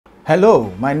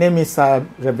Hello, my name is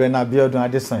Reverend Abiodun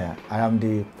Adesanya. I am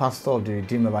the pastor of the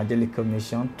Redeemed Evangelical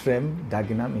Mission, TREM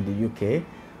Dagenham in the UK,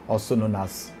 also known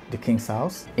as the King's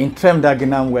House. In TREM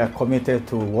Dagenham, we are committed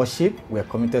to worship, we are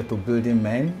committed to building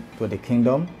men to the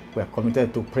kingdom, we are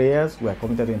committed to prayers, we are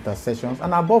committed to intercessions,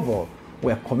 and above all,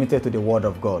 we are committed to the Word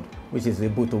of God, which is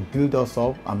able to build us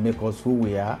up and make us who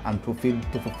we are and to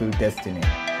fulfill destiny.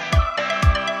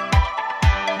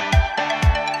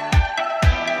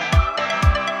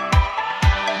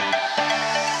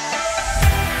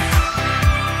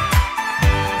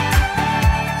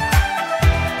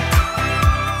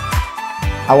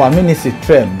 Our ministry,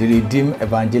 TREM, the Redeemed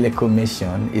Evangelical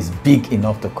Mission, is big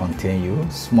enough to contain you,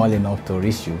 small enough to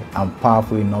reach you, and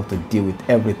powerful enough to deal with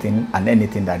everything and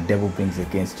anything that devil brings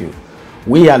against you.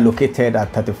 We are located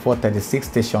at 3436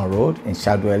 Station Road in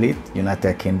Shadwell,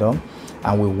 United Kingdom,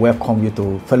 and we welcome you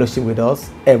to fellowship with us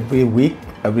every week,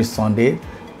 every Sunday.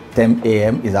 10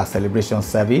 a.m. is our celebration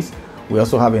service. We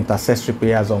also have intercessory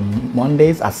prayers on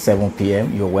Mondays at 7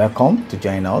 p.m. You're welcome to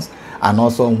join us. And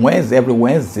also on Wednesdays, every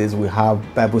Wednesdays, we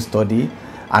have Bible study,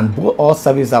 and all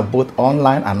services are both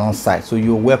online and on site. So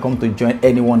you're welcome to join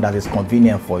anyone that is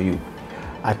convenient for you.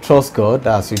 I trust God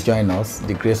that as you join us,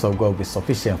 the grace of God will be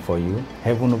sufficient for you.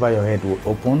 Heaven over your head will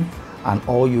open, and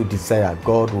all you desire,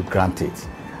 God will grant it.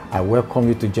 I welcome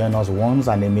you to join us once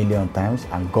and a million times,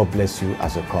 and God bless you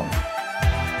as you come.